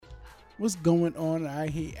What's going on? I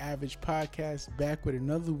Hate Average podcast back with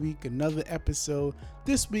another week, another episode.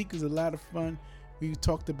 This week was a lot of fun. We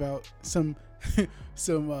talked about some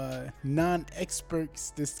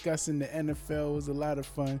non-experts discussing the NFL. It was a lot of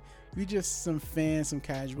fun. We just some fans, some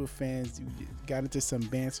casual fans. We got into some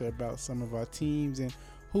banter about some of our teams and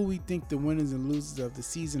who we think the winners and losers of the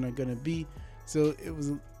season are going to be. So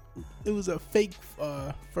it was a fake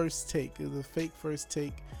first take. It was a fake first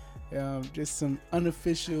take. Just some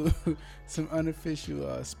unofficial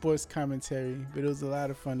sports commentary, but it was a lot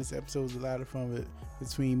of fun. This episode was a lot of fun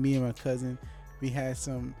between me and my cousin. We had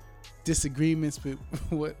some disagreements with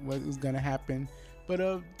what was going to happen, but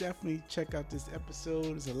definitely check out this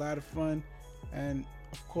episode. It's a lot of fun, and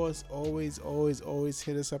of course, always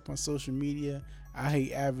hit us up on social media. I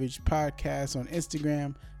Hate Average Podcast on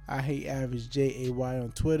Instagram. I Hate Average JAY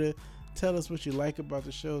on Twitter. Tell us what you like about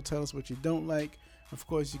the show. Tell us what you don't like. Of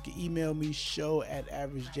course, you can email me,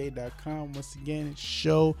 show@averagej.com. Once again, it's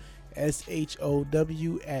show, SHOW,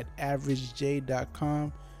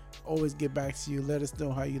 @averagej.com. Always get back to you. Let us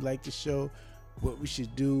know how you like the show, what we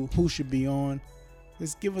should do, who should be on.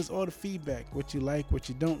 Just give us all the feedback, what you like, what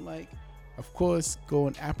you don't like. Of course, go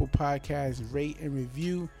on Apple Podcasts, rate and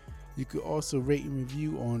review. You could also rate and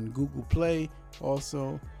review on Google Play.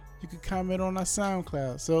 Also, you could comment on our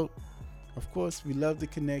SoundCloud. So, of course, we love the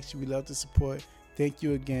connection. We love the support. Thank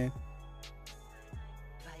you again.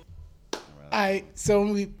 All right, so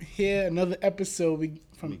we hear another episode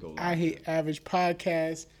from I Hate Average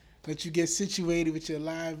Podcast. Let you get situated with your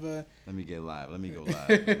live. Let me go live.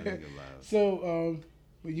 So,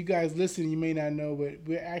 when you guys listen, you may not know, but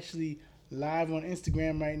we're actually live on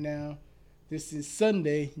Instagram right now. This is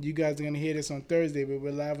Sunday. You guys are going to hear this on Thursday, but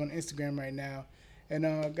we're live on Instagram right now. And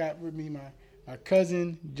I got with me my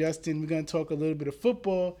cousin, Justin. We're going to talk a little bit of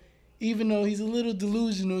football. Even though he's a little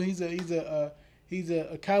delusional, he's a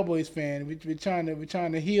Cowboys fan. We're trying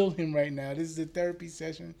to heal him right now. This is a therapy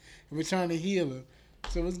session, and we're trying to heal him.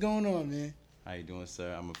 So what's going on, man? How you doing,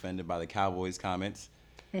 sir? I'm offended by the Cowboys comments,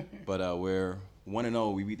 but we're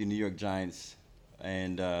 1-0. We beat the New York Giants,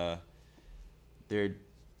 and they're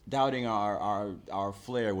doubting our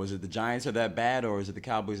flair. Was it the Giants are that bad, or is it the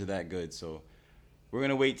Cowboys are that good? So we're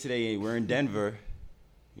gonna wait today. We're in Denver,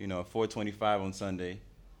 4:25 on Sunday.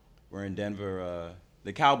 We're in Denver.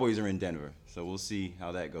 The Cowboys are in Denver, so we'll see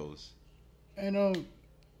how that goes. And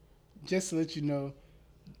just to let you know,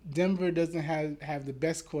 Denver doesn't have the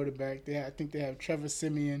best quarterback. I think they have Trevor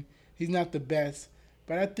Siemian. He's not the best,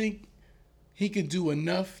 but I think he could do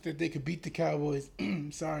enough that they could beat the Cowboys.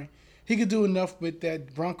 Sorry. He could do enough with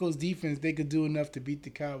that Broncos defense. They could do enough to beat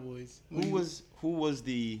the Cowboys. Who was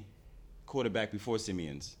the quarterback before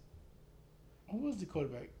Siemian's? Who was the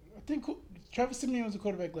quarterback? I think Trevor Siemian was the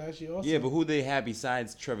quarterback last year also. Yeah, but who they had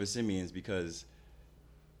besides Trevor Siemian's? Because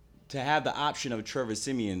to have the option of Trevor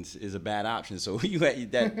Siemian's is a bad option. So you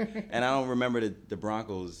had that, and I don't remember the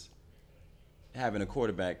Broncos having a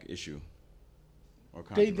quarterback issue or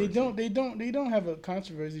controversy. They don't have a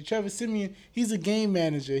controversy. Trevor Siemian, he's a game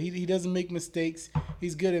manager. He doesn't make mistakes.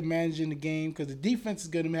 He's good at managing the game because the defense is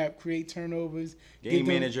going to create turnovers. Game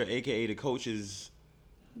manager, aka the coaches.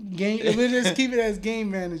 We'll just keep it as game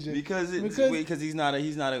manager because he's not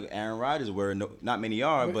a Aaron Rodgers where not many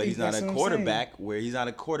are, but he's not a quarterback where he's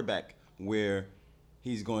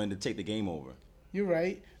going to take the game over. You're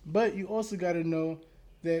right, but you also got to know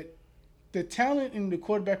that the talent in the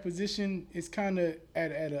quarterback position is kind of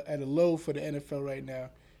at a low for the NFL right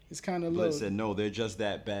now. It's kind of low. Blitz said no, they're just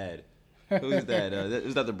that bad. Who's that?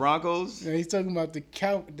 Is that the Broncos? Yeah, he's talking about the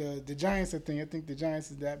Giants. I think the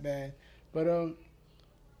Giants is that bad, but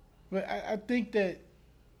I think that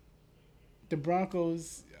the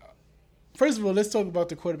Broncos. First of all, let's talk about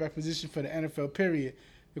the quarterback position for the NFL. Period.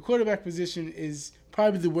 The quarterback position is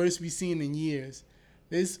probably the worst we've seen in years.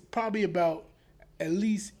 There's probably about at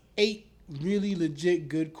least 8 really legit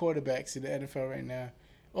good quarterbacks in the NFL right now.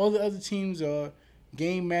 All the other teams are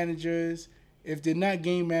game managers. If they're not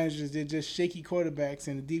game managers, they're just shaky quarterbacks,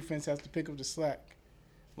 and the defense has to pick up the slack.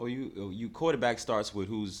 Well, you quarterback starts with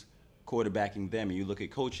who's quarterbacking them, and you look at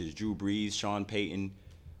coaches: Drew Brees, Sean Payton,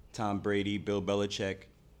 Tom Brady, Bill Belichick.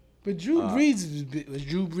 But Drew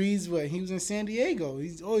Brees. What? He was in San Diego.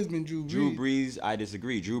 He's always been Drew Brees. Drew Brees, I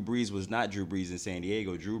disagree. Drew Brees was not Drew Brees in San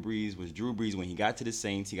Diego. Drew Brees was Drew Brees when he got to the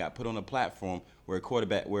Saints. He got put on a platform where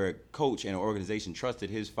a coach and an organization trusted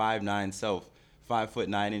his 5'9" self,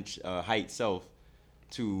 5'9" height self,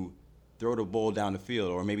 to throw the ball down the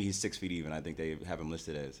field, or maybe he's 6 feet even. I think they have him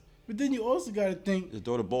listed as. But then you also got to think to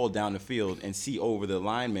throw the ball down the field and see over the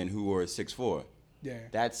linemen who are 6'4". Yeah.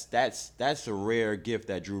 That's a rare gift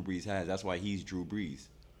that Drew Brees has. That's why he's Drew Brees.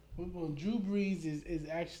 Well, Drew Brees is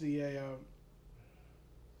actually a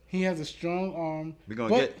he has a strong arm. We're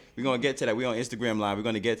gonna get to that. We on Instagram Live. We're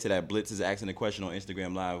gonna get to that. Blitz is asking a question on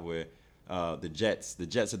Instagram Live where the Jets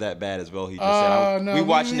are that bad as well. He just said, no, we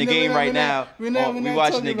watching the game right now. We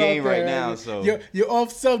watching the game right now. So you're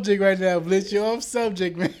off subject right now, Blitz. You're off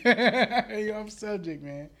subject, man. You're off subject,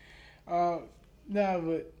 man.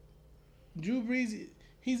 But Drew Brees,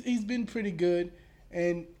 he's been pretty good,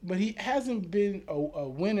 but he hasn't been a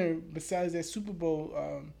winner besides that Super Bowl.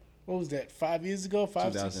 What was that? 5 years ago?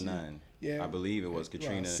 2009. Yeah, I believe it was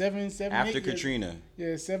Katrina. Seven, after 8 Katrina.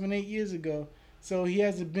 Years, 7-8 years ago. So he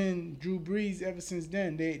hasn't been Drew Brees ever since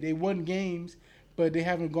then. They won games, but they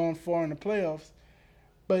haven't gone far in the playoffs.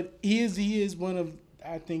 But he is one of,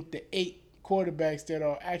 I think, the 8 quarterbacks that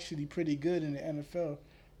are actually pretty good in the NFL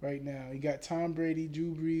right now. You got Tom Brady,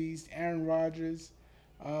 Drew Brees, Aaron Rodgers.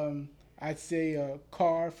 I'd say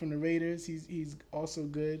Carr from the Raiders. He's also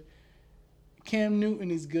good. Cam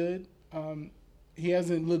Newton is good. He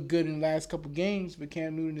hasn't looked good in the last couple games, but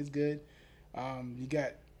Cam Newton is good. You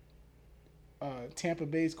got Tampa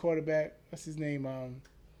Bay's quarterback. What's his name?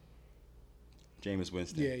 Jameis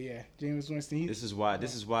Winston. Yeah, Jameis Winston. This is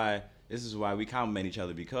why we compliment each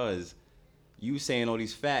other, because you saying all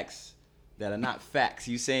these facts that are not facts.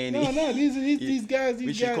 You saying these guys.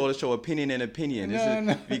 We should call the show Opinion and Opinion.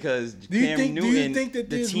 No. Because Cam Newton,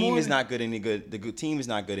 the team is not good any good. The team is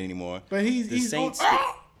not good anymore. But he's Saints.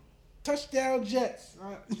 Touchdown Jets.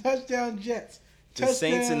 Touchdown Jets. The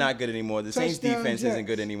Saints are not good anymore. The Saints defense isn't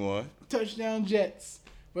good anymore. Touchdown Jets.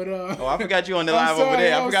 But I forgot you on the live over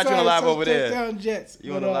there. I forgot you on the live over there. Touchdown Jets.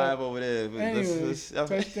 You on the live over there. Anyway,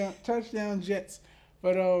 touchdown Jets.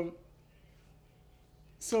 But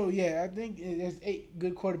so yeah, I think there's 8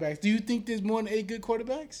 good quarterbacks. Do you think there's more than 8 good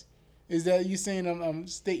quarterbacks? Is that you saying I'm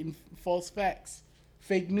stating false facts,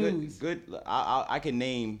 fake news? Good. I can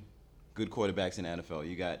name good quarterbacks in the NFL.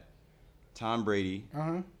 You got Tom Brady.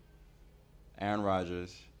 Aaron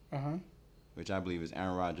Rodgers. Which I believe is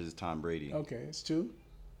Aaron Rodgers, Tom Brady. Okay, it's 2.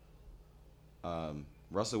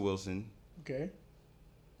 Russell Wilson. Okay.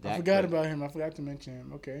 I forgot about him. I forgot to mention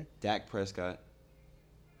him. Okay. Dak Prescott.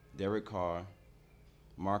 Derek Carr.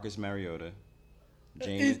 Marcus Mariota.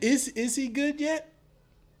 Is he good yet?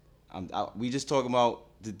 We just talking about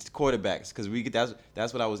the quarterbacks, because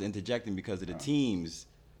that's what I was interjecting because of the teams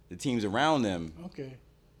around them. Okay.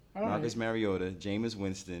 All Marcus Mariota, Jameis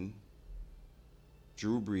Winston,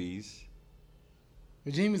 Drew Brees.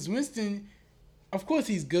 But Jameis Winston, of course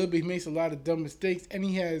he's good, but he makes a lot of dumb mistakes, and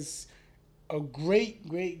he has a great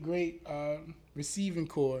receiving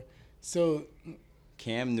core. So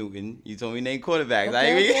Cam Newton, you told me name quarterbacks.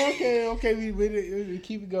 Okay. We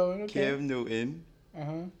keep it going. Okay. Cam Newton.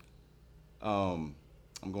 I'm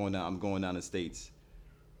going down the states.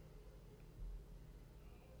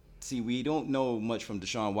 See, we don't know much from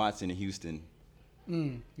Deshaun Watson in Houston.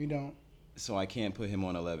 You don't. So I can't put him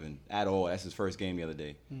on 11 at all. That's his first game the other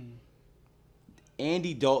day.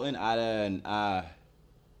 Andy Dalton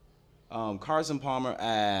Carson Palmer.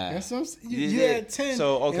 That's what you had 10.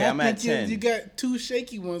 So okay, I'm at 10. You got 2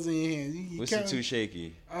 shaky ones in your hands. What's the 2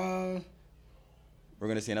 shaky? We're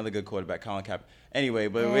gonna see another good quarterback, Colin Kaepernick. Anyway,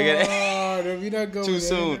 but we're gonna. We're not going too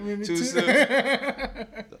soon. Too soon.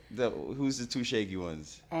 Who's the 2 shaky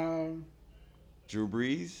ones? Drew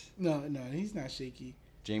Brees. No, he's not shaky.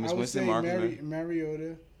 Jameis Winston,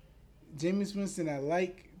 Mariota. Jameis Winston I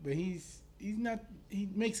like, but he's not. He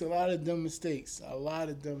makes a lot of dumb mistakes.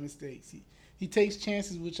 He takes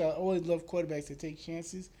chances, which I always love quarterbacks that take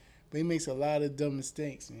chances, but he makes a lot of dumb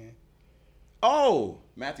mistakes, man. Oh,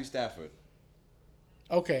 Matthew Stafford.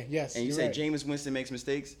 Okay, yes. And you said Jameis Winston makes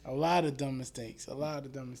mistakes? A lot of dumb mistakes.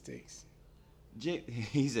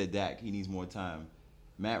 He said Dak, he needs more time.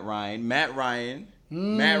 Matt Ryan.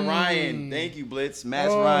 Thank you, Blitz. Matt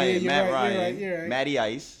Ryan. You're right. Matty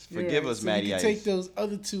Ice. Forgive us, Matty Ice. Take those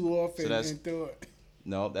other 2 off and throw it.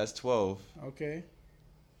 No, that's 12. Okay.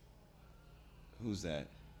 Who's that?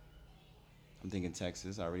 I'm thinking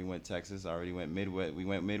Texas. I already went Texas. I already went Midwest. We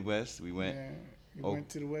went Midwest. We went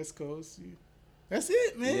to the West Coast. That's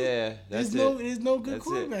it, man. Yeah, there's no good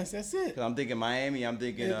quarterbacks. That's it. I'm thinking Miami. I'm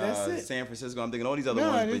thinking San Francisco. I'm thinking all these other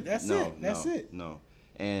ones. But That's it. No.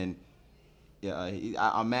 And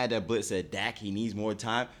I'm mad that Blitz said Dak, he needs more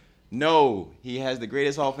time. No, he has the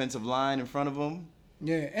greatest offensive line in front of him.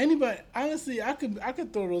 Yeah, anybody. Honestly, I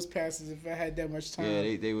could throw those passes if I had that much time.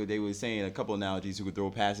 Yeah, they were saying a couple analogies who could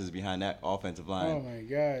throw passes behind that offensive line. Oh my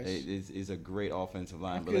gosh, it's a great offensive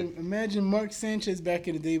line. Imagine Mark Sanchez back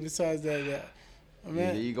in the day. Besides that,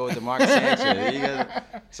 There you go with the Mark Sanchez. There you go.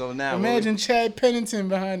 So now imagine Chad Pennington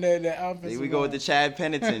behind that offensive we go with the Chad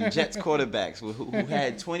Pennington Jets quarterbacks who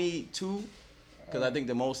had 22, because I think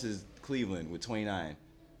the most is Cleveland with 29,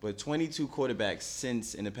 but 22 quarterbacks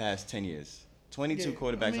since in the past 10 years. 22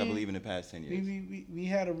 quarterbacks, I believe, in the past 10 years. We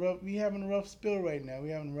having a rough spill right now. We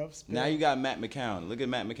having a rough spill. Now you got Matt McCown. Look at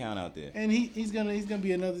Matt McCown out there. And he's gonna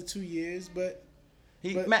be another 2 years, but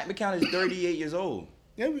Matt McCown is 38 years old.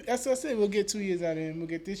 Yeah, that's what I said. We'll get 2 years out of him. We'll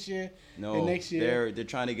get this year and next year. They're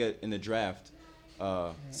trying to get in the draft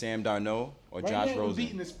Sam Darnold or Josh Rosen. We're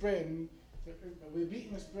beating the spread. We're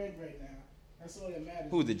beating the spread right now. That's all that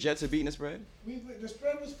matters. Who, the Jets are beating the spread? The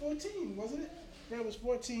spread was 14, wasn't it? The spread was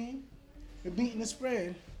 14. We're beating the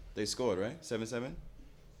spread. They scored, right? 7-7?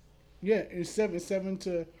 Yeah, it's 7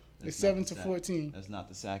 to 14. That's not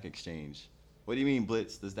the sack exchange. What do you mean,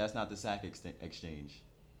 Blitz? That's not the sack exchange.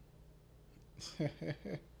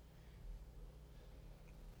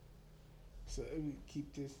 So we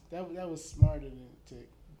keep this. That was smarter to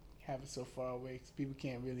have it so far away because people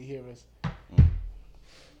can't really hear us.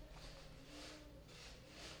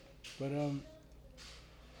 But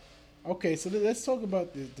okay, so let's talk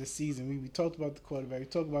about the season. We talked about the quarterback. We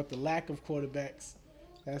talked about the lack of quarterbacks.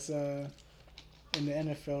 That's in the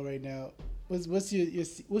NFL right now. What's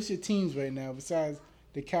your teams right now besides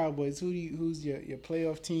the Cowboys? Who's your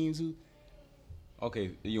playoff teams? Who?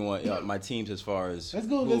 Okay, you want my teams as far as let's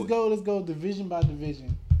go division by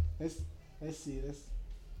division. Let's see.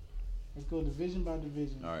 Let's go division by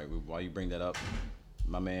division. All right, while you bring that up,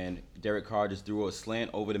 my man Derek Carr just threw a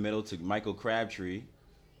slant over the middle to Michael Crabtree.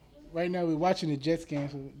 Right now we're watching the Jets game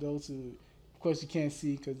for those who, of course, you can't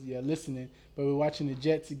see because you're listening, but we're watching the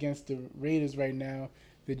Jets against the Raiders right now.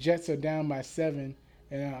 The Jets are down by 7,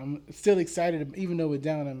 and I'm still excited. Even though we're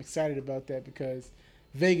down, I'm excited about that because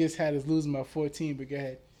Vegas had us losing by 14, but go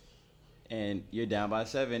ahead. And you're down by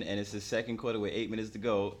 7, and it's the second quarter with 8 minutes to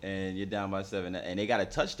go, and you're down by 7. And they got a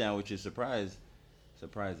touchdown, which is surprising.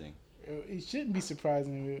 It shouldn't be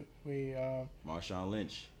surprising. Marshawn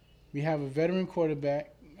Lynch. We have a veteran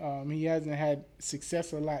quarterback. He hasn't had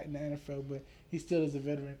success a lot in the NFL, but he still is a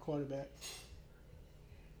veteran quarterback.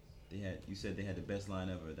 You said they had the best line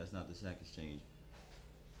ever. That's not the sack exchange.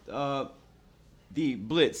 The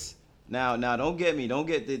blitz. Now, don't get me. Don't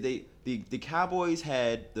get the Cowboys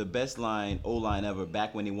had the best O-line ever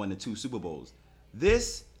back when they won the 2 Super Bowls.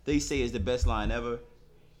 This they say is the best line ever.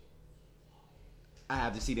 I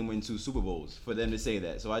have to see them win 2 Super Bowls for them to say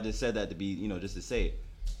that. So I just said that to be, just to say it.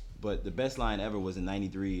 But the best line ever was in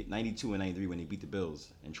 92 and 93 when they beat the Bills,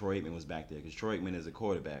 and Troy Aikman was back there because Troy Aikman is a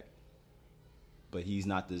quarterback. But he's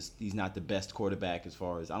not the best quarterback as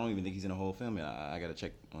far as I don't even think he's in the Hall of Fame. I gotta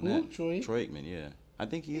check on that. Troy Aikman, yeah. I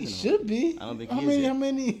think he is. He should be. I don't think he is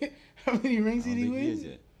yet. How many rings did he win? He is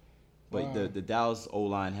yet. But the Dallas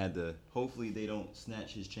O-line had the. Hopefully they don't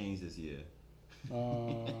snatch his chains this year.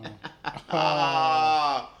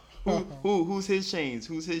 Who's his chains?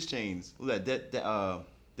 Who's that?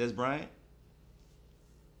 Des Bryant?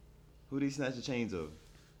 Who did he snatch the chains of?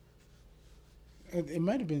 It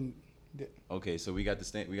might have been. Okay, so we got the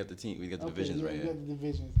team. We got the divisions right here. We got the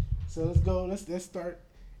divisions. So let's go. Let's start.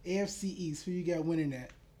 AFC East. Who you got winning that?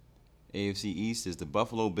 AFC East is the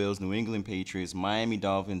Buffalo Bills, New England Patriots, Miami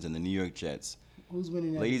Dolphins, and the New York Jets. Who's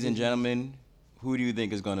winning that? Ladies and gentlemen, who do you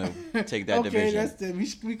think is going to take that division? Okay,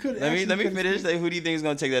 we could. Let me finish. Who do you think is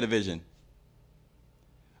going to take that division?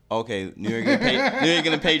 Okay, New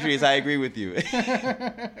England Patriots. I agree with you.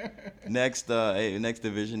 Next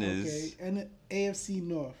division is and the AFC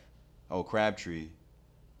North. Oh, Crabtree,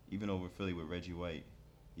 even over Philly with Reggie White.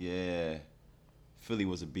 Yeah, Philly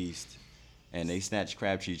was a beast, and they snatched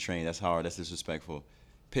Crabtree's train. That's hard. That's disrespectful.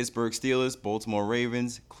 Pittsburgh Steelers, Baltimore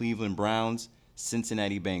Ravens, Cleveland Browns,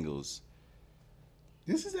 Cincinnati Bengals.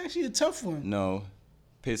 This is actually a tough one. No,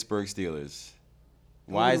 Pittsburgh Steelers.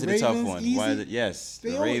 Why is it a tough one? Easy? Why is it? Yes,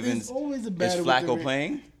 the Ravens. Always a battle. Is Flacco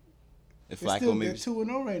playing? If Flacco maybe. They're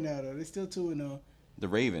 2-0 right now, though. They're still 2-0. The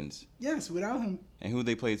Ravens. Yes, without him. And who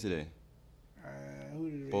they play today? Who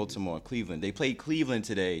did the Baltimore, Cleveland. They played Cleveland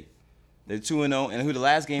today. They're 2-0. And who the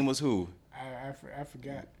last game was? Who? I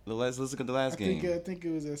forgot. Let's look at the last game. I think it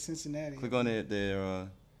was Cincinnati. Click on their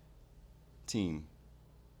team.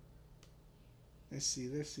 Let's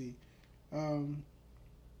see.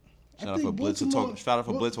 Shout out for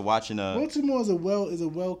Blitz for watching. Baltimore is a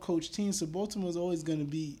well coached team, so Baltimore's always going to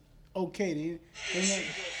be okay.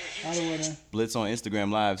 I don't want to. Blitz on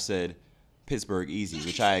Instagram Live said Pittsburgh easy,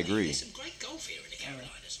 which I agree.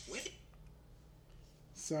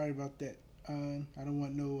 Sorry about that. I don't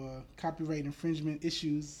want no copyright infringement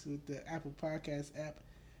issues with the Apple Podcast app.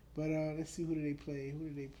 But let's see, who do they play?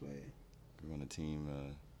 We're going to team.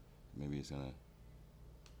 Maybe it's gonna.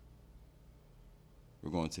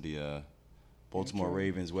 We're going to the Baltimore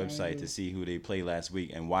Ravens website to see who they played last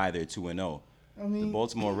week and why they're 2-0. I mean, The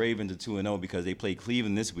Baltimore Ravens are 2-0 because they played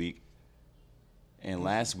Cleveland this week, and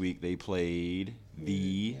last week they played the.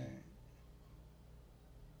 Yeah.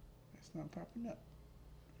 It's not popping up.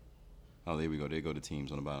 Oh, there we go. There go the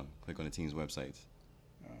teams on the bottom. Click on the teams' websites.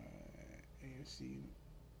 AFC.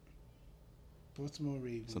 Baltimore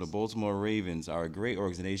Ravens. So the Baltimore Ravens are a great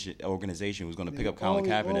organization who's going to pick up Colin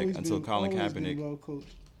Kaepernick until Colin Kaepernick.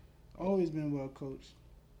 Always been well coached.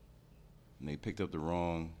 And they picked up the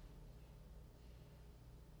wrong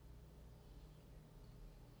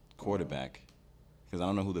quarterback because I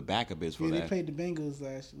don't know who the backup is for that. They played the Bengals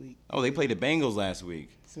last week. Oh, they played the Bengals last week.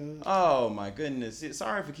 So. Oh my goodness!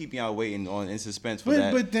 Sorry for keeping y'all waiting in suspense for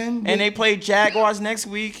that. But they play Jaguars next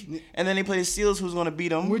week, and then they play the Steelers, who's going to beat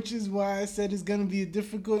them. Which is why I said it's going to be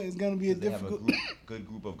difficult. It's going to be a difficult. They have a good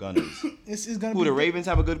group of gunners. It's going to be. Who the Ravens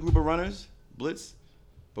have a good group of runners, blitz,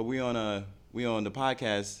 but we on the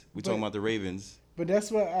podcast. We talking about the Ravens. But that's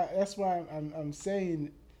why I'm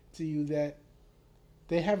saying to you that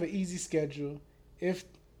they have an easy schedule. If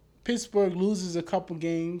Pittsburgh loses a couple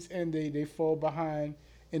games and they fall behind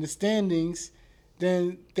in the standings,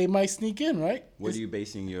 then they might sneak in, right? What are you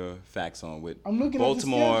basing your facts on with I'm looking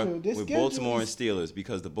Baltimore? at the schedule. With Baltimore and Steelers,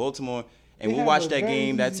 because the Baltimore and we'll watch that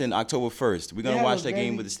game. That's in October 1st. We're gonna watch that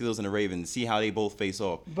game with the Steelers and the Ravens, see how they both face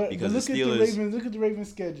off. But look at the Ravens. Look at the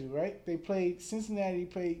Ravens schedule, right? They played Cincinnati,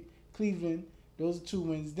 played Cleveland. Those are 2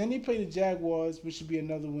 wins. Then they play the Jaguars, which should be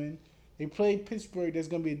another win. They played Pittsburgh. That's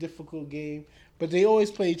gonna be a difficult game. But they always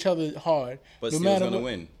play each other hard. But Steelers gonna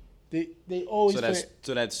win. They always play.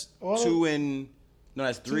 So that's 2-1. No,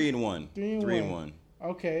 that's 3-1. 3-1.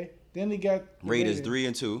 Okay. Then they got Raiders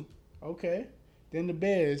 3-2. Okay. Then the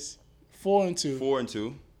Bears 4-2.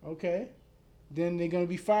 4-2. Okay. Then they're gonna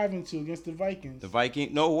be 5-2 against the Vikings.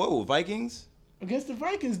 Vikings? Against the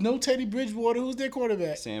Vikings, no Teddy Bridgewater. Who's their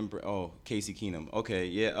quarterback? Casey Keenum. Okay,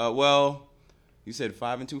 yeah. Well, you said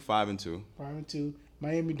 5-2, 5-2. 5-2.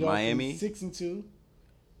 Miami Dolphins 6-2.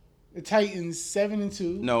 The Titans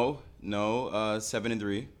 7-2. No,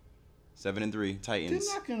 7-3. 7-3. Titans.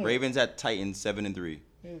 Ravens at Titans 7-3.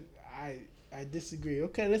 I disagree.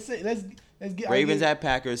 Okay, let's get Ravens at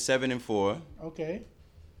Packers 7-4. Okay.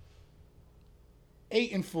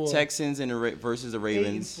 8-4. Texans versus the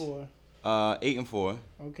Ravens 8-4. 8-4.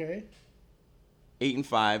 Okay.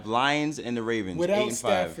 8-5. Lions and the Ravens. Without 8-5.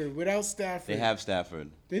 Stafford. They have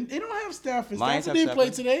Stafford. They don't have Stafford. Lions Stafford didn't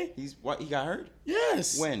play today. He got hurt?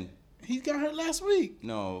 Yes. When? He got hurt last week.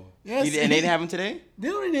 No. Yes. And they didn't have him today? He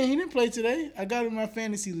didn't play today. I got him in my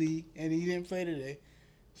fantasy league, and he didn't play today.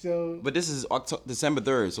 So. But this is December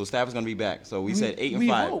 3rd, so Stafford's gonna be back. So we said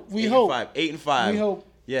 8-5. We hope. 8-5. We hope.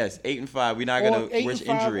 Yes, 8-5. We're not gonna wish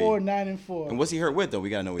injury. Or 9-4. And what's he hurt with though? We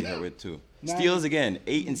gotta know what he hurt with too. Steelers again,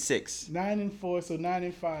 8-6. 9-4, so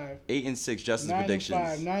 9-5. 8-6. Justice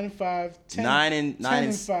predictions. 9-5. 9-5.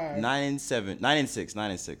 10-5. 9-7. 9-6.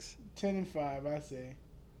 9-6. 10-5. I say.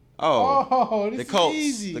 Oh, this the Colts. is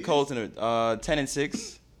easy. The Colts and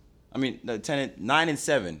 10-6. I mean,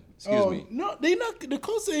 9-7. Excuse me. No, they not. The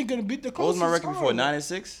Colts ain't gonna beat the Colts. What was my record before?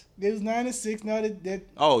 9-6. It was 9-6. Now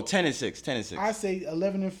that. 10-6. 10-6. I say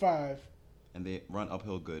 11-5. And they run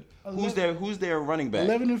uphill good. Who's their running back?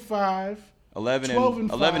 11-5. 11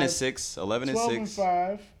 and 6. 11 and 6.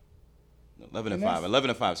 12-5. 11 and 5. 11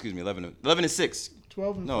 and 5. Excuse me. 11 and 6.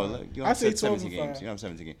 12 and 5. No, you have 17 games. You have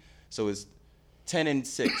 17 games. So it's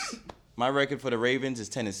 10-6. My record for the Ravens is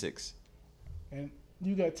 10-6. And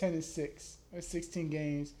you got 10-6. That's 16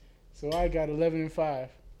 games. So I got 11-5.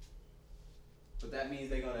 But that means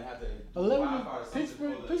they're gonna have to.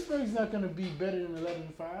 Pittsburgh's not gonna be better than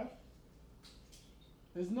 11-5.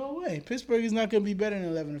 There's no way. Pittsburgh is not gonna be better than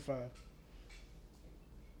 11-5.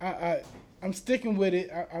 I'm sticking with it.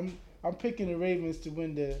 I'm picking the Ravens to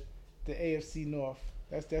win the AFC North.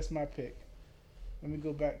 That's my pick. Let me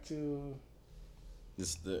go back to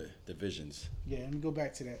the divisions. Yeah, let me go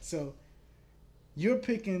back to that. So you're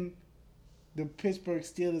picking the Pittsburgh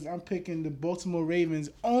Steelers. I'm picking the Baltimore Ravens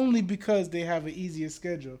only because they have an easier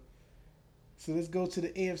schedule. So let's go to the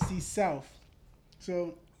AFC South. So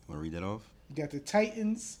you want to read that off? You got the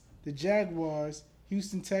Titans, the Jaguars,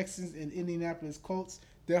 Houston Texans, and Indianapolis Colts.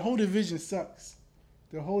 Their whole division sucks.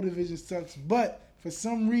 But for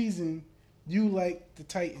some reason, you like the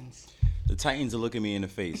Titans. The Titans are looking me in the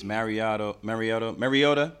face. Mariota,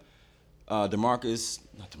 DeMarcus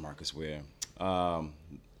Ware.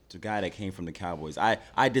 The guy that came from the Cowboys.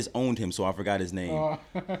 I disowned him, so I forgot his name.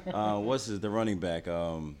 The running back?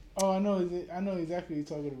 I know exactly what you're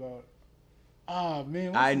talking about. Ah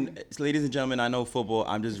man, ladies and gentlemen, I know football.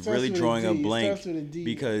 I'm just really drawing a blank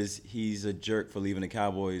because he's a jerk for leaving the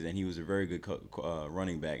Cowboys, and he was a very good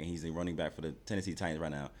running back, and he's a running back for the Tennessee Titans right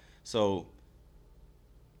now. So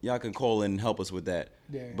y'all can call in and help us with that.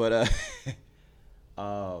 Yeah. But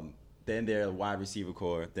then their wide receiver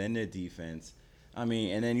core, then their defense. I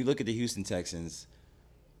mean, and then you look at the Houston Texans.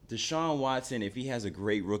 Deshaun Watson, if he has a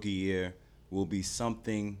great rookie year, will be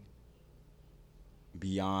something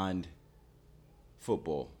beyond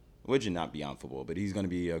football. Which is not beyond football, but he's going to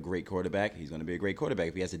be a great quarterback. He's going to be a great quarterback.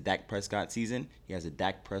 If he has a Dak Prescott season, he has a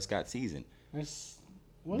Dak Prescott season.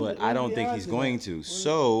 But I don't think he's going to.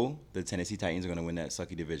 So the Tennessee Titans are going to win that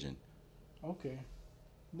sucky division. Okay.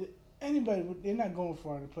 Anybody, they're not going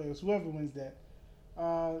far in the playoffs. Whoever wins that.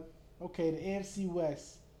 Okay, the AFC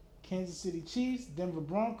West. Kansas City Chiefs, Denver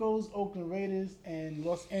Broncos, Oakland Raiders, and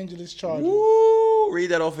Los Angeles Chargers. Woo!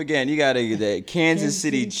 Read that off again. You got to get that. Kansas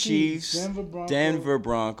City Chiefs, Denver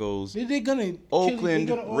Broncos,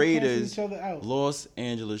 Oakland Raiders, Los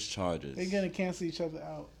Angeles Chargers. They're going to cancel each other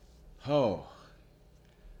out. Oh.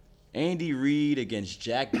 Andy Reid against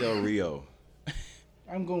Jack Del Rio.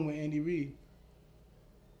 I'm going with Andy Reid.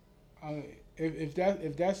 If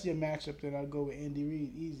that's your matchup, then I'll go with Andy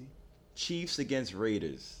Reid. Easy. Chiefs against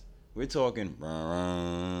Raiders. We're talking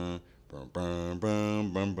the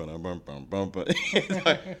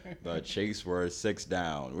chase word 6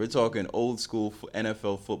 down. We're talking old school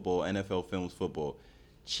NFL football, NFL films football.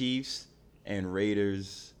 Chiefs and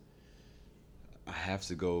Raiders. I have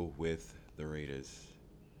to go with the Raiders.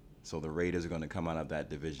 So the Raiders are going to come out of that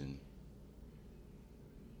division.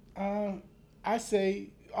 I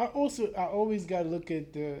always got to look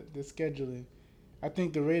at the scheduling. I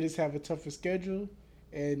think the Raiders have a tougher schedule,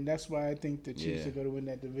 and that's why I think the Chiefs are going to win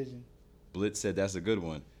that division. Blitz said that's a good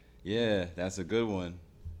one. Yeah, that's a good one.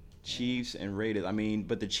 Chiefs and Raiders. I mean,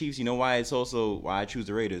 but the Chiefs, you know why it's also why I choose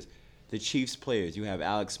the Raiders? The Chiefs players, you have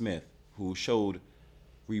Alex Smith, who showed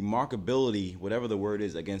remarkability, whatever the word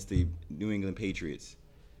is, against the New England Patriots.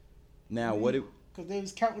 Now, because they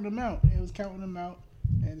was counting them out.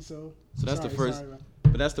 And so that's the first.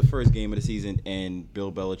 But that's the first game of the season, and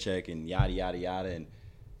Bill Belichick and yada yada yada, and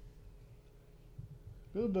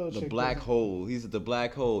Bill Belichick. The black hole. He's the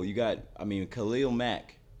black hole. You got, Khalil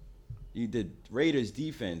Mack. The Raiders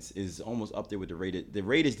defense is almost up there with the Raiders. The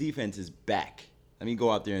Raiders defense is back. Let me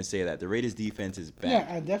go out there and say that the Raiders defense is back.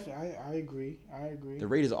 Yeah, I agree. The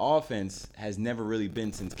Raiders offense has never really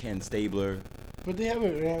been since Ken Stabler. But they have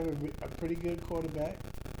a pretty good quarterback.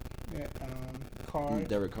 Yeah,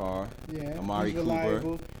 Derek Carr. Yeah, Amari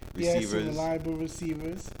Cooper. Receivers. Some reliable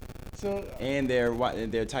receivers. So. And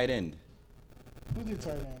their tight end. Who's their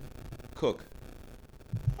tight end? Cook.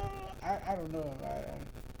 I don't know.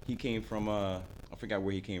 He came from I forgot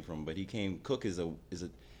where he came from, but Cook is a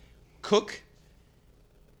Cook.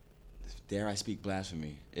 Dare I speak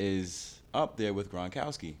blasphemy? Is up there with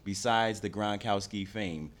Gronkowski. Besides the Gronkowski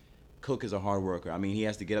fame, Cook is a hard worker. I mean, he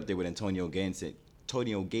has to get up there with Antonio Gates and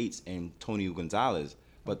Antonio Gonzalez,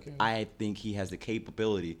 but I think he has the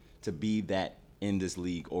capability to be that in this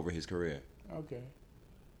league over his career. Okay.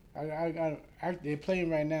 They're playing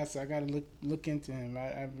right now, so I got to look into him.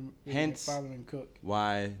 I've been following Cook.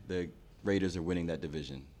 Why the Raiders are winning that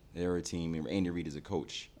division. They're a team, and Andy Reid is a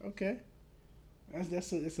coach. Okay.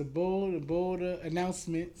 It's a bold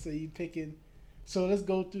announcement. So you picking. So let's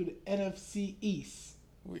go through the NFC East.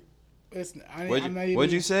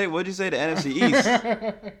 What'd you say? What'd you say? The NFC East.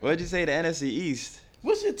 What'd you say? The NFC East.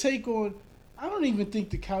 What's your take on? I don't even think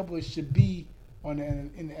the Cowboys should be in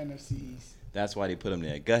the NFC East. That's why they put them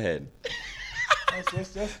there. Go ahead.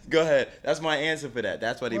 That's, Go ahead. That's my answer for that.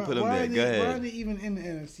 That's why they put them there. Go ahead. Why are they even in the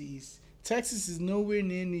NFC East? Texas is nowhere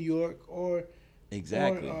near New York or.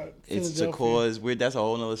 Exactly. It's to cause. That's a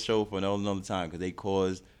whole nother show for another time because they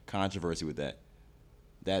caused controversy with that.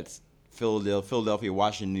 That's Philadelphia,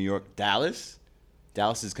 Washington, New York, Dallas.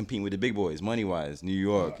 Dallas is competing with the big boys, money wise. New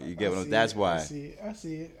York, you get what? That's why. I see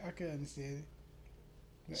it. I can understand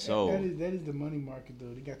it. So that is the money market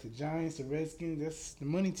though. They got the Giants, the Redskins. That's the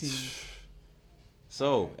money team.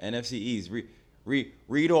 So NFC East.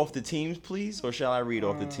 Read off the teams, please, or shall I read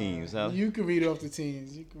off the teams? Huh? You can read off the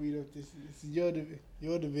teams. You can read off this. This is your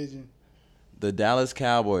division. The Dallas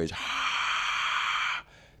Cowboys.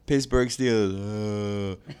 Pittsburgh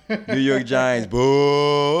Steelers. New York Giants.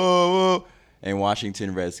 Boo. And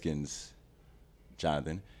Washington Redskins.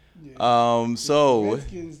 Jonathan. Yeah.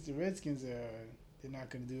 The Redskins they're not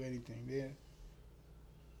going to do anything there.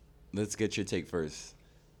 Let's get your take first.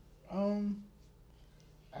 I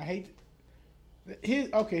hate.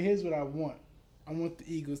 Here's what I want. I want the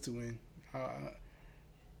Eagles to win.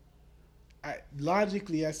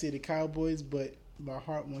 Logically, I say the Cowboys, but my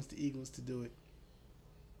heart wants the Eagles to do it.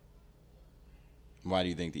 Why do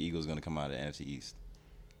you think the Eagles going to come out of the NFC East?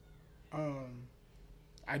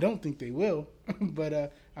 I don't think they will,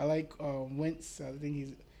 but I like Wentz. I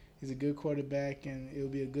think he's a good quarterback, and it'll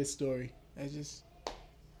be a good story. That's just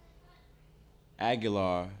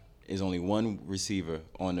Aguilar is only one receiver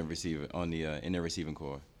in the receiving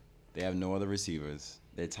core. They have no other receivers.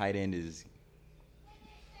 Their tight end is,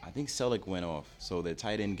 I think Selleck went off, so their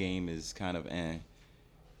tight end game is kind of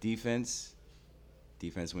defense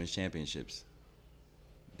wins championships.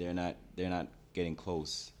 They're not getting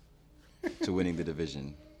close to winning the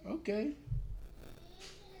division. Okay.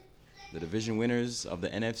 The division winners of the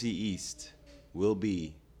NFC East will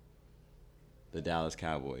be the Dallas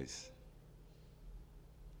Cowboys.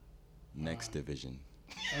 Next division.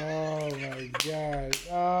 Oh my God.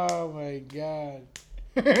 Oh my God.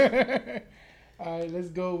 All right, let's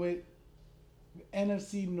go with the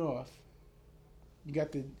NFC North. You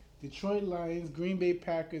got the Detroit Lions, Green Bay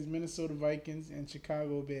Packers, Minnesota Vikings, and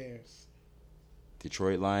Chicago Bears.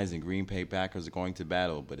 Detroit Lions and Green Bay Packers are going to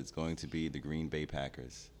battle, but it's going to be the Green Bay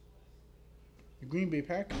Packers. The Green Bay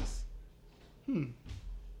Packers? That's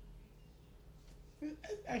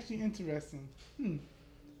actually interesting.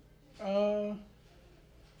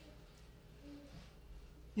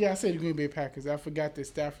 Yeah, I say the Green Bay Packers. I forgot that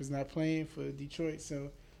Stafford's not playing for Detroit,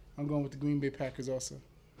 so I'm going with the Green Bay Packers also.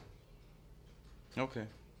 Okay.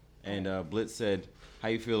 And Blitz said, how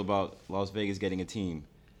you feel about Las Vegas getting a team?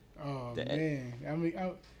 Oh, man. I mean,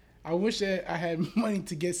 I wish that I had money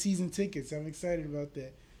to get season tickets. I'm excited about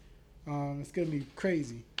that. It's going to be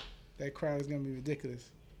crazy. That crowd is going to be ridiculous.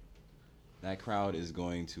 That crowd is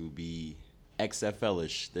going to be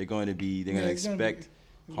XFL-ish. They're going to expect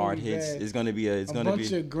hard hits. It's going to be a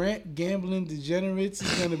bunch of gambling degenerates.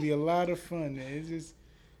 It's going to be a lot of fun.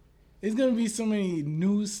 It's going to be so many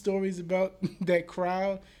news stories about that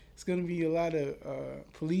crowd. It's going to be a lot of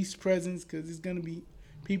police presence because it's going to be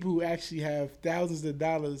people who actually have thousands of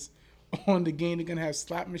dollars on the game. They're going to have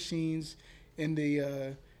slot machines in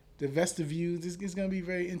the vestibules. It's going to be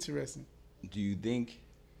very interesting. Do you think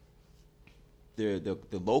the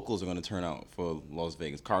locals are going to turn out for Las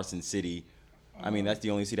Vegas? Carson City. I mean, that's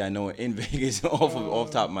the only city I know in Vegas off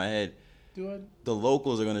the top of my head. The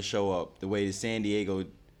locals are going to show up the way the San Diego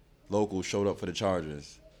locals showed up for the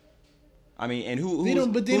Chargers. I mean, and who's this?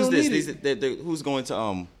 Who's going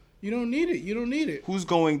to You don't need it. Who's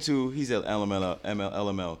going to? He's at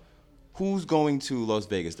LML. Who's going to Las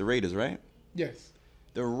Vegas? The Raiders, right? Yes.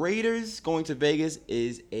 The Raiders going to Vegas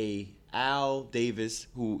is a Al Davis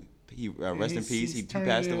who rest in peace. He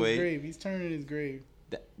passed away. He's turning his grave.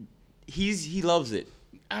 He loves it.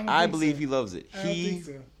 I believe he loves it.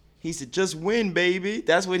 He said, "Just win, baby."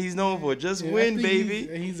 That's what he's known for. Just win, baby.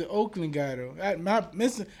 He's an Oakland guy, though. I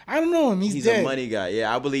don't know him. He's dead. A money guy.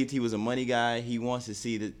 Yeah, I believed he was a money guy. He wants to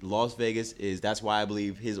see that Las Vegas is. That's why I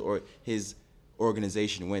believe his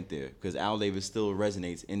organization went there because Al Davis still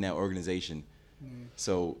resonates in that organization.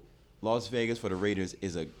 So, Las Vegas for the Raiders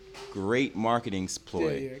is a great marketing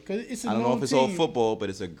ploy. Yeah. It's I don't know if it's all football, but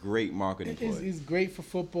it's a great marketing ploy. It's great for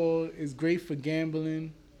football. It's great for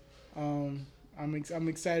gambling. I'm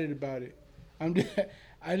excited about it.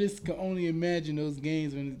 I just can only imagine those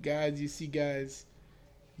games when you see guys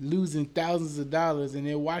losing thousands of dollars and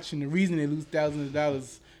they're watching. The reason they lose thousands of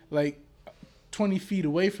dollars, like 20 feet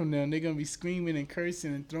away from them, they're gonna be screaming and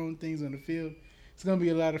cursing and throwing things on the field. It's gonna be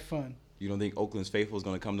a lot of fun. You don't think Oakland's faithful is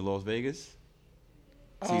gonna come to Las Vegas?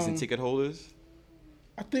 Season ticket holders?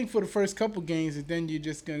 I think for the first couple games, and then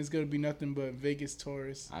it's gonna be nothing but Vegas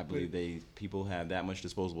tourists. I believe people have that much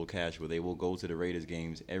disposable cash where they will go to the Raiders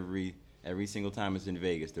games every single time it's in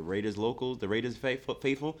Vegas. The Raiders locals, the Raiders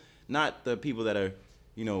faithful, not the people that are,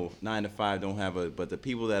 9 to 5 don't have but the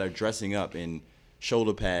people that are dressing up in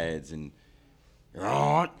shoulder pads and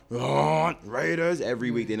Raiders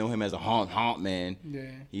every week. They know him as a haunt man.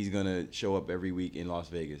 Yeah, he's gonna show up every week in Las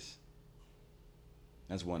Vegas.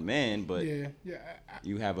 That's one man, but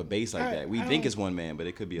you have a base like that. We think it's one man, but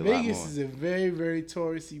it could be a lot more. Vegas is a very, very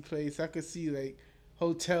touristy place. I could see like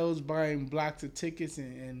hotels buying blocks of tickets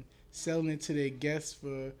and selling it to their guests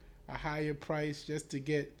for a higher price just to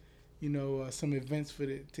get, some events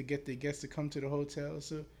to get their guests to come to the hotel.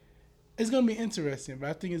 So it's gonna be interesting, but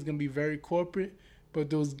I think it's gonna be very corporate. But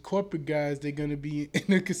those corporate guys, they're gonna be in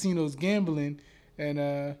the casinos gambling,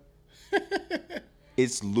 and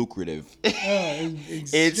it's lucrative.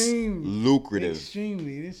 It's lucrative.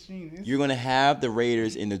 Extremely. You're gonna have the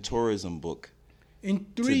Raiders in the tourism book. In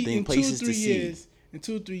 2 or 3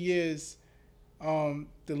 years, the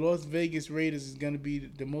Las Vegas Raiders is gonna be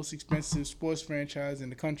the most expensive sports franchise in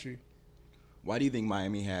the country. Why do you think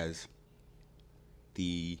Miami has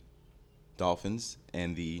the Dolphins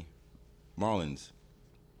and the Marlins?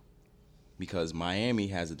 Because Miami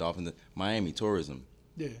has the Dolphins. Miami tourism.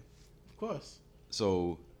 Yeah, of course.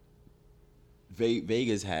 So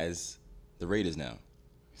Vegas has the Raiders now.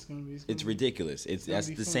 It's ridiculous. That's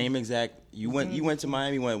the same exact. You went to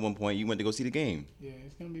Miami at one point. You went to go see the game. Yeah,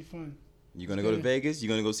 it's gonna be fun. You're gonna go to Vegas. You're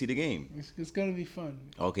gonna go see the game. It's gonna be fun.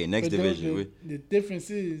 Okay, next division. The difference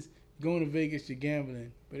is going to Vegas, you're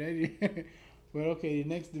gambling. But okay, the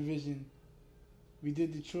next division, we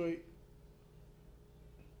did Detroit.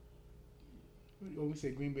 Oh, we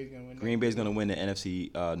said Green Bay's gonna win. Green Bay's gonna win the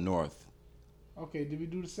NFC North. Okay, did we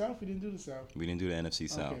do the South? We didn't do the South. We didn't do the NFC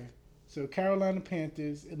South. Okay. So Carolina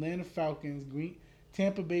Panthers, Atlanta Falcons,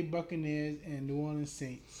 Tampa Bay Buccaneers, and New Orleans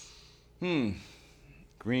Saints.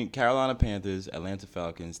 Carolina Panthers, Atlanta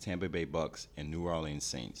Falcons, Tampa Bay Bucks, and New Orleans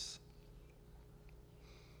Saints.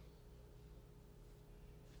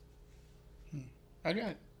 I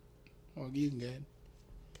got. Oh, you can get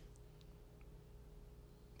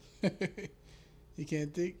it. You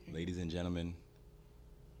can't think. Ladies and gentlemen,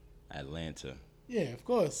 Atlanta. Yeah, of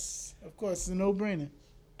course. Of course, it's a no-brainer.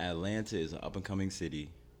 Atlanta is an up-and-coming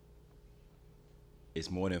city.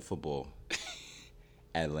 It's more than football.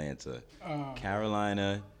 Atlanta.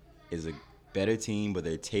 Carolina is a better team, but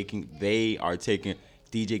they are taking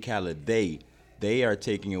DJ Khaled. They are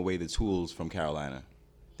taking away the tools from Carolina.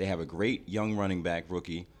 They have a great young running back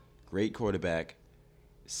rookie, great quarterback,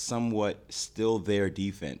 somewhat still their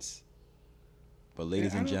defense. But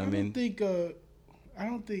ladies and gentlemen, I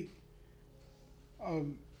don't think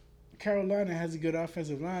Carolina has a good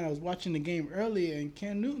offensive line. I was watching the game earlier, and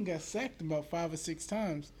Cam Newton got sacked about 5 or 6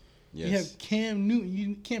 times. Yes. You have Cam Newton.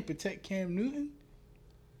 You can't protect Cam Newton.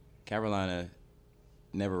 Carolina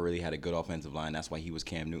never really had a good offensive line. That's why he was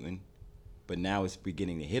Cam Newton. But now it's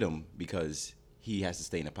beginning to hit him because he has to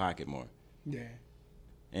stay in the pocket more. Yeah.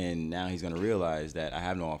 And now he's going to realize that I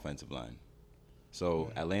have no offensive line.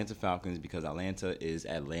 So Atlanta Falcons, because Atlanta is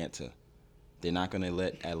Atlanta. They're not going to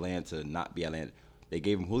let Atlanta not be Atlanta. They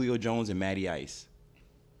gave him Julio Jones and Matty Ice.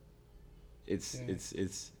 It's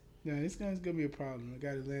Yeah, this guy's gonna be a problem. I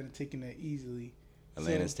got Atlanta taking that easily.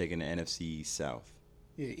 Atlanta's taking the NFC South.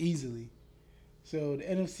 Yeah, easily. So the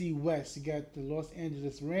NFC West, you got the Los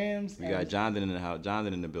Angeles Rams. We got Jonathan in the house.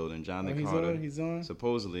 Jonathan in the building. Jonathan Carter. He's on.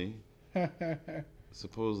 Supposedly,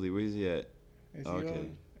 where's he at? Okay.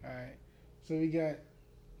 All right. So we got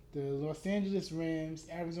the Los Angeles Rams,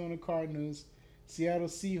 Arizona Cardinals, Seattle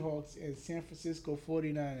Seahawks, and San Francisco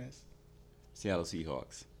 49ers. Seattle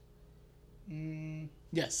Seahawks.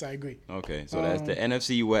 Yes, I agree. Okay, so that's the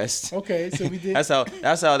NFC West. Okay, so we did. that's how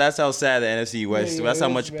sad the NFC West. Yeah, that's how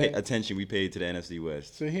much attention we paid to the NFC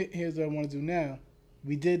West. So here's what I want to do now.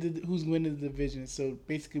 We did who's winning the division. So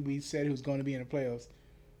basically, we said who's going to be in the playoffs.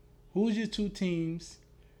 Who's your 2 teams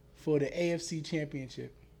for the AFC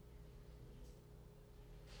Championship?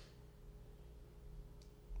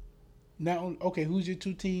 Now, okay, who's your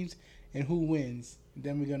 2 teams and who wins? And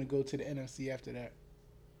then we're gonna go to the NFC after that.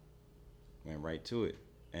 Went right to it.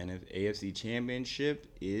 And if AFC Championship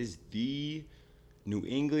is the New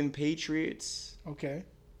England Patriots. Okay.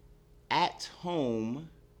 At home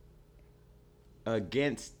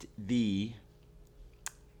against the.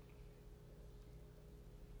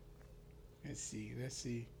 Let's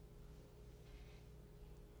see.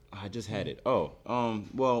 I just had it.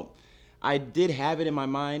 Well, I did have it in my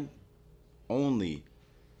mind. Only,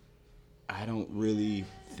 I don't really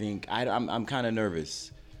think I'm kind of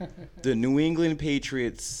nervous. The New England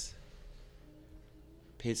Patriots,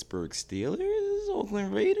 Pittsburgh Steelers,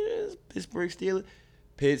 Oakland Raiders, Pittsburgh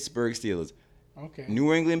Steelers. Okay.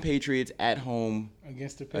 New England Patriots at home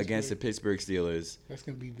against the Pittsburgh Steelers. That's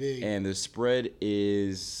gonna be big. And the spread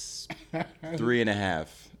is 3.5.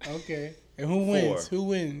 Okay. And who wins? 4. Who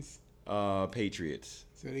wins? Patriots.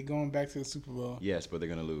 So they're going back to the Super Bowl. Yes, but they're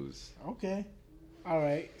gonna lose. Okay. All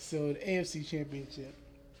right. So the AFC Championship.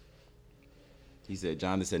 He said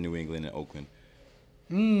Jonathan said New England and Oakland.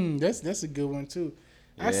 That's a good one too.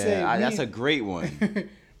 Yeah, that's a great one.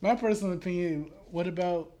 My personal opinion. What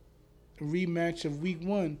about a rematch of Week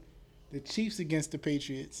 1, the Chiefs against the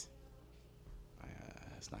Patriots?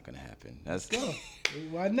 That's not gonna happen. Let's go.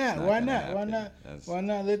 Why not? Why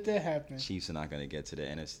not let that happen? Chiefs are not gonna get to the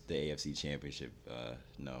AFC Championship.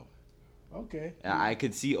 No. Okay. I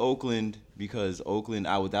could see Oakland because Oakland.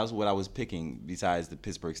 That's what I was picking besides the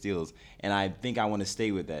Pittsburgh Steelers, and I think I want to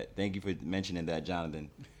stay with that. Thank you for mentioning that,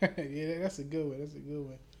 Jonathan. Yeah, that's a good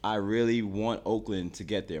one. I really want Oakland to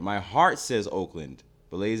get there. My heart says Oakland,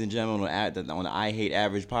 but ladies and gentlemen, on the I Hate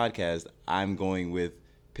Average podcast, I'm going with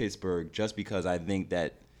Pittsburgh just because I think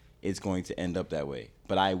that it's going to end up that way.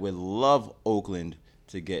 But I would love Oakland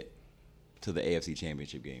to get to the AFC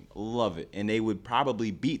Championship game. Love it. And they would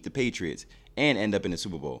probably beat the Patriots and end up in the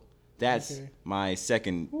Super Bowl. That's my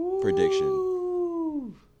second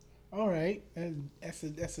prediction. All right.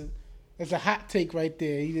 That's a hot take right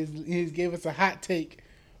there. He just gave us a hot take.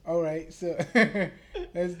 All right. So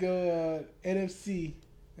let's go NFC.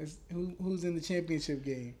 Who's in the championship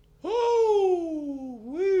game?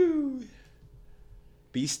 Woo!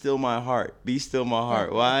 Be still my heart. Be still my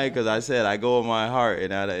heart. Why? Because I said I go with my heart,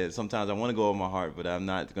 and sometimes I want to go with my heart, but I'm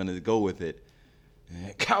not going to go with it.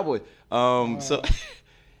 Cowboys. So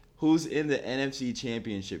who's in the NFC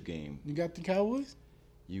Championship game? You got the Cowboys?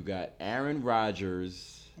 You got Aaron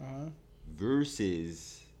Rodgers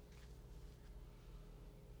versus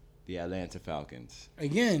the Atlanta Falcons.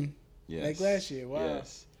 Again? Yes. Like last year. Wow.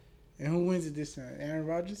 Yes. And who wins it this time? Aaron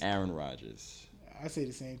Rodgers? Aaron Rodgers. I say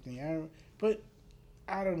the same thing. But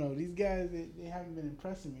I don't know. These guys, they haven't been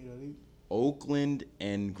impressing me, though. Oakland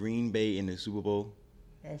and Green Bay in the Super Bowl.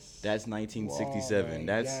 That's 1967.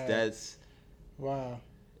 That's wow.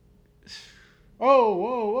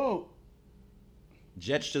 Whoa.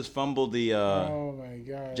 Jets just fumbled the oh my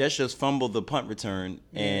God. Jets just fumbled the punt return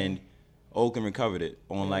and Oakland recovered it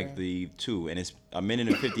on like the 2, and it's a minute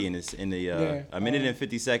and 50 a minute and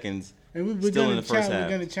 50 seconds. And still in the first half.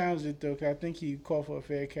 We're gonna challenge it though, 'cause I think he called for a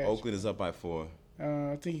fair catch. Oakland is up by 4.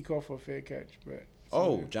 I think he called for a fair catch, but.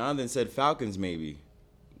 Jonathan said Falcons maybe,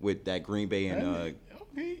 with that Green Bay and Atlanta.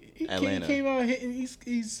 He came out hitting.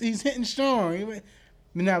 He's hitting strong.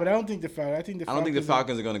 But I don't think the Falcons. I don't think the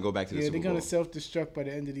Falcons are going to go back to the Super Bowl. Yeah, they're going to self-destruct by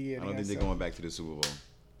the end of the year. I don't think they're going back to the Super Bowl.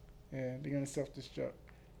 Yeah, they're going to self-destruct.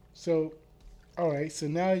 So, all right. So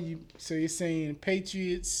now you're saying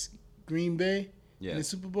Patriots, Green Bay in the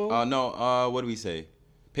Super Bowl? No. What do we say?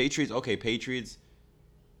 Patriots. Okay, Patriots.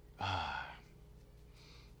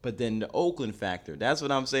 But then the Oakland factor. That's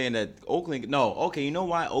what I'm saying. That Oakland. No. Okay. You know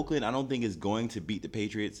why Oakland? I don't think is going to beat the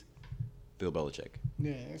Patriots. Bill Belichick.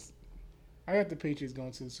 Yeah. I got the Patriots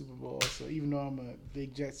going to the Super Bowl also, even though I'm a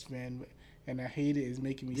big Jets fan, and I hate it. It's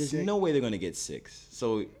making me sick. There's no way they're going to get 6.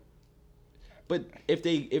 So, but if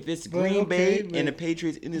it's Green Bay and the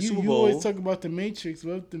Patriots in the Super Bowl. You always talk about the Matrix.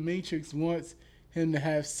 What if the Matrix wants him to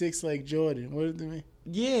have 6 like Jordan? What if the Matrix?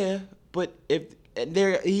 Yeah, but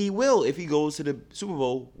he will if he goes to the Super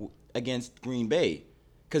Bowl against Green Bay.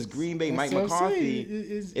 Because Green Bay, Mike McCarthy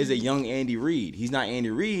is a young Andy Reid. He's not Andy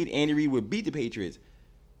Reid. Andy Reid would beat the Patriots.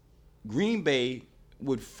 Green Bay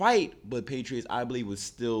would fight, but Patriots, I believe, would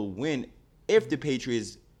still win if the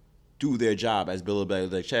Patriots do their job, as Bill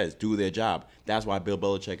Belichick says, do their job. That's why Bill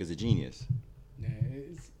Belichick is a genius. Yeah,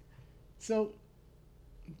 so,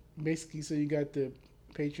 basically, you got the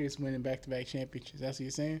Patriots winning back-to-back championships. That's what you're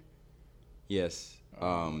saying? Yes.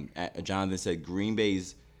 Jonathan said Green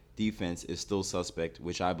Bay's defense is still suspect,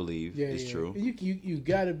 which I believe is true. You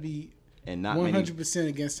got to be and not 100%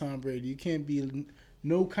 against Tom Brady. You can't be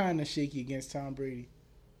no kind of shaky against Tom Brady.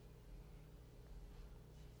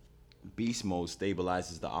 Beast mode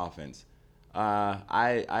stabilizes the offense.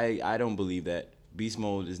 I don't believe that. Beast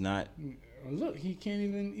mode is not. Look, he can't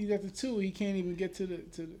even. He's at the 2. He can't even get to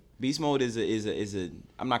the. Beast mode is a.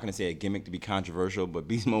 I'm not gonna say a gimmick to be concontroversial, but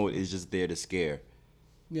beast mode is just there to scare.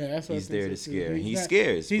 Yeah, that's what he's there to scare. He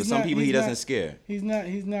scares, but some people he doesn't scare. He's not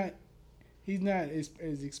as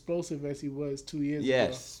explosive as he was 2 years ago.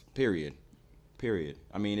 Yes. Period.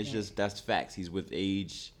 I mean, it's just that's facts. He's with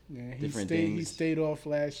age, different things. He stayed off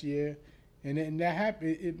last year, and that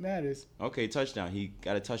happened. It matters. Okay, touchdown. He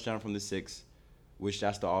got a touchdown from the 6, which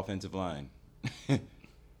that's the offensive line.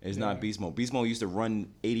 It's not Beast Mode. Beast Mode used to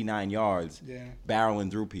run 89 yards, barreling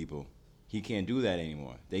through people. He can't do that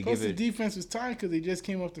anymore. The defense was tired because they just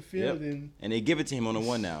came off the field and they give it to him on the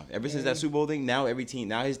 1 now. Ever since that Super Bowl thing, now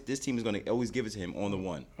this team is going to always give it to him on the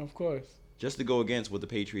 1. Of course. Just to go against what the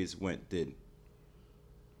Patriots did.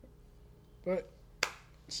 But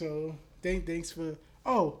so thanks for.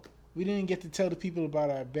 We didn't get to tell the people about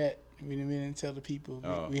our bet. We didn't tell the people.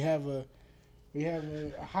 We have a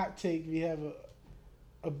hot take. We have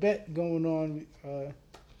a bet going on.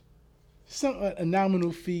 A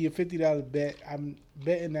nominal fee, a $50 bet. I'm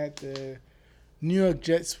betting that the New York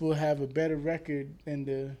Jets will have a better record than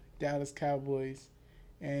the Dallas Cowboys,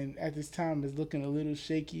 and at this time it's looking a little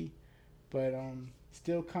shaky, but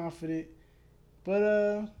still confident.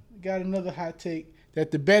 But got another hot take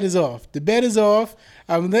that the bet is off. The bet is off.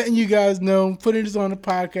 I'm letting you guys know. I'm putting this on the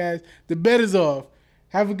podcast. The bet is off.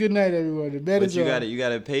 Have a good night, everyone. The bet is off. You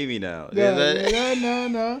gotta pay me now.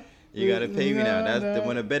 No. You gotta pay me now. That's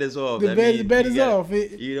when the bet is off. The bet is off.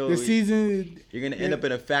 The season. You're gonna end up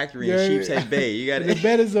in a factory in Sheepshead Bay. You gotta. The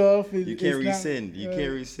bet is off. You can't rescind. You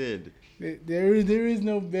can't rescind. There is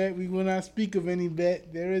no bet. We will not speak of any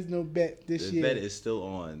bet. There is no bet this year. The bet is still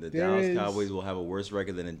on. The Dallas Cowboys will have a worse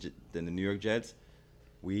record than the New York Jets.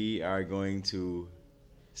 We are going to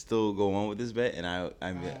still go on with this bet, and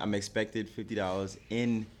I'm expected $50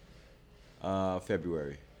 in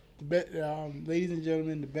February. The bet, ladies and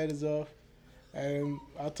gentlemen, the bet is off, and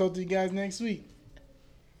I'll talk to you guys next week.